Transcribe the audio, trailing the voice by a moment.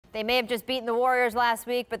They may have just beaten the Warriors last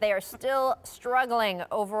week, but they are still struggling.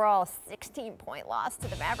 Overall, 16-point loss to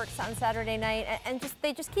the Mavericks on Saturday night, and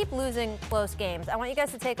they just keep losing close games. I want you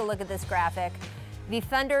guys to take a look at this graphic. The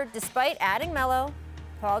Thunder, despite adding Melo,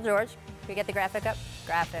 Paul George, can we get the graphic up?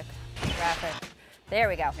 Graphic. There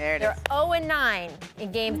we go. There it They're is. 0-9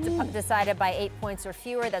 in games decided by 8 points or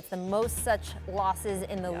fewer. That's the most such losses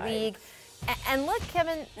in the league. And look,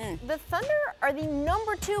 Kevin, the Thunder are the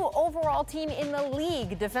 #2 overall team in the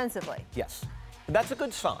league defensively. Yes. That's a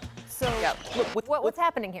good sign. So look, what's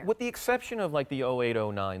happening here? With the exception of like the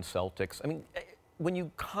 08-09 Celtics, I mean, when you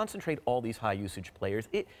concentrate all these high usage players,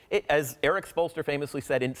 as Eric Spoelstra famously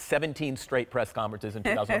said in 17 straight press conferences in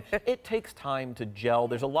 2001, it takes time to gel.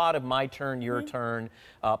 There's a lot of my turn, your turn,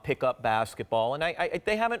 pick up basketball, and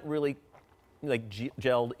they haven't really like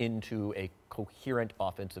gelled into a coherent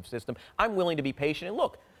offensive system. I'm willing to be patient, and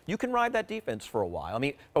look, you can ride that defense for a while. I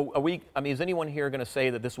mean, is anyone here going to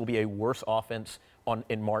say that this will be a worse offense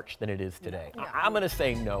in March than it is today? No. I'm going to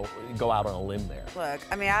say no, go out on a limb there. Look,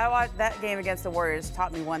 I mean, I watched that game against the Warriors,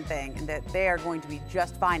 taught me one thing, and that they are going to be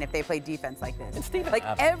just fine if they play defense like this. Like,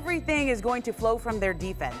 everything is going to flow from their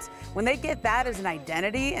defense. When they get that as an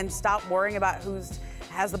identity and stop worrying about who's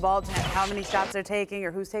has the ball, how many shots they're taking,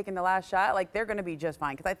 or who's taking the last shot, like, they're going to be just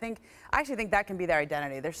fine. Because I actually think that can be their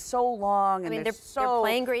identity. They're so long, and they're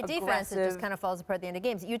playing great aggressive. defense. It just kind of falls apart at the end of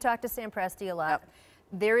games. You talked to Sam Presti a lot.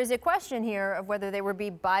 There is a question here of whether they would be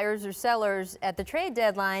buyers or sellers at the trade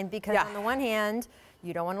deadline, because on the one hand,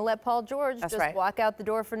 you don't want to let Paul George just walk out the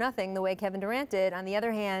door for nothing the way Kevin Durant did. On the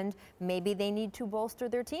other hand, maybe they need to bolster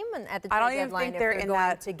their team at the trade deadline if they're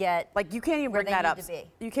going to get like, you can't even bring that up.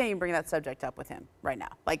 You can't even bring that subject up with him right now.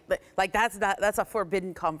 Like that's a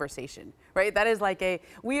forbidden conversation, right? That is like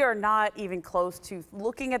we are not even close to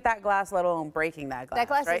looking at that glass, let alone breaking that glass. That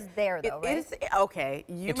glass is there, though, right? Okay,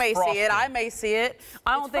 you may see it, I may see it.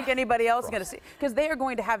 I don't think anybody else is going to see it, because they are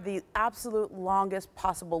going to have the absolute longest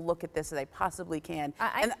possible look at this that they possibly can.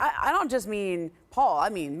 And I don't just mean Paul, I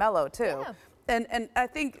mean Melo too. Yeah. And I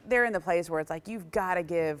think they're in the place where it's like, you've got to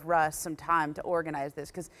give Russ some time to organize this,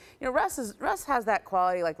 because Russ has that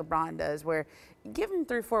quality like LeBron does, where give him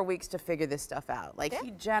 3 or 4 weeks to figure this stuff out. Like,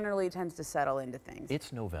 he generally tends to settle into things.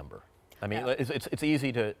 It's November. I mean, it's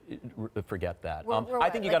easy to forget that. We're I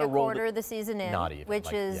think you got to roll quarter of the season in, not even,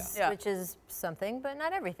 which is something, but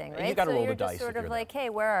not everything, right? You got to roll the So dice. you're just sort of like, hey,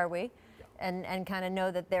 where are we? And kind of know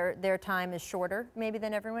that their time is shorter maybe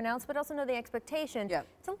than everyone else, but also know the expectation.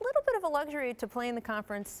 It's a little bit of a luxury to play in the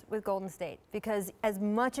conference with Golden State, because as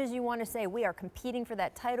much as you want to say we are competing for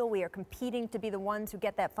that title, we are competing to be the ones who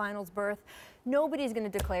get that finals berth, nobody's going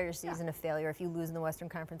to declare your season a failure if you lose in the Western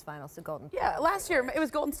Conference Finals to Golden State. Last year it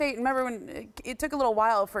was Golden State. Remember when it took a little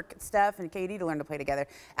while for Steph and KD to learn to play together?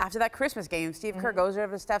 After that Christmas game, Steve Kerr goes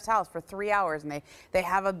over to Steph's house for 3 hours, and they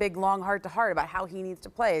have a big long heart-to-heart about how he needs to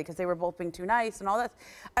play, because they were both being too nice and all that.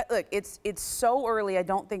 Look, it's so early. I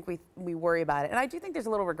don't think we worry about it, and I do think there's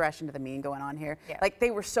a little regression to the mean going on here. Like,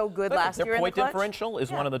 they were so good last year. Their point differential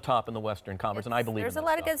is one of the top in the Western Conference, and I believe there's a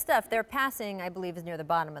lot of good stuff. Their passing, I believe, is near the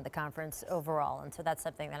bottom of the conference overall, and so that's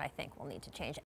something that I think will need to change.